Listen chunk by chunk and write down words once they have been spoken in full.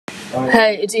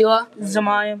Hey, it's Eli.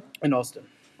 Zamaya. In Austin.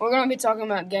 We're going to be talking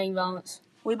about gang violence.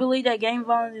 We believe that gang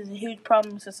violence is a huge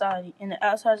problem in society, and that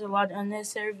outsiders a lot of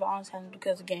unnecessary violence happens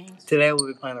because of gangs. Today we'll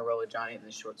be playing the role of Johnny in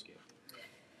the short skit.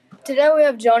 Today we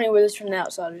have Johnny with us from the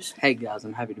Outsiders. Hey guys,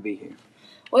 I'm happy to be here.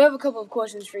 We have a couple of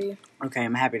questions for you. Okay,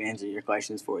 I'm happy to answer your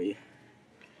questions for you.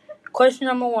 Question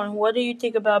number 1. What do you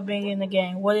think about being in the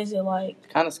gang? What is it like?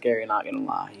 It's kind of scary, not gonna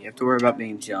lie. You have to worry about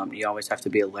being jumped. You always have to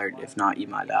be alert. If not, you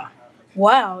might die.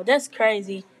 Wow, that's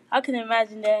crazy. I can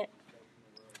imagine that.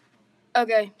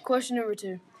 Okay, question number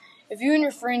 2. If you and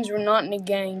your friends were not in a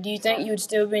gang, do you think you would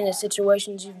still be in the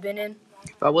situations you've been in?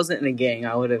 If I wasn't in a gang,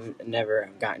 I would have never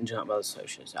gotten jumped by the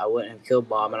socialists. I wouldn't have killed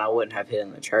Bob, and I wouldn't have hit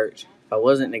in the church. If I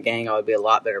wasn't in a gang, I would be a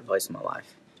lot better place in my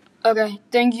life. Okay,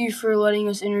 thank you for letting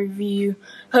us interview you.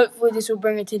 Hopefully this will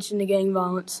bring attention to gang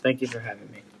violence. Thank you for having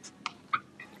me.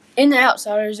 In the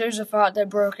Outsiders, there's a fight that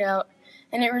broke out,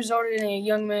 and it resulted in a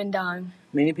young man dying.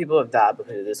 Many people have died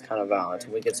because of this kind of violence,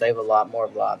 and we could save a lot more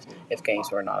lives if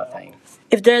gangs were not a thing.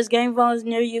 If there's gang violence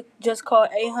near you, just call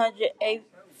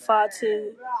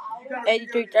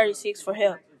 800-852-8336 for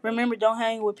help. Remember, don't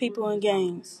hang with people in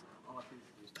gangs.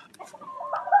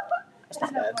 That's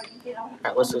not bad.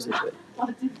 Alright, let's listen to it.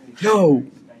 No!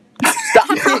 Stop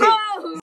it!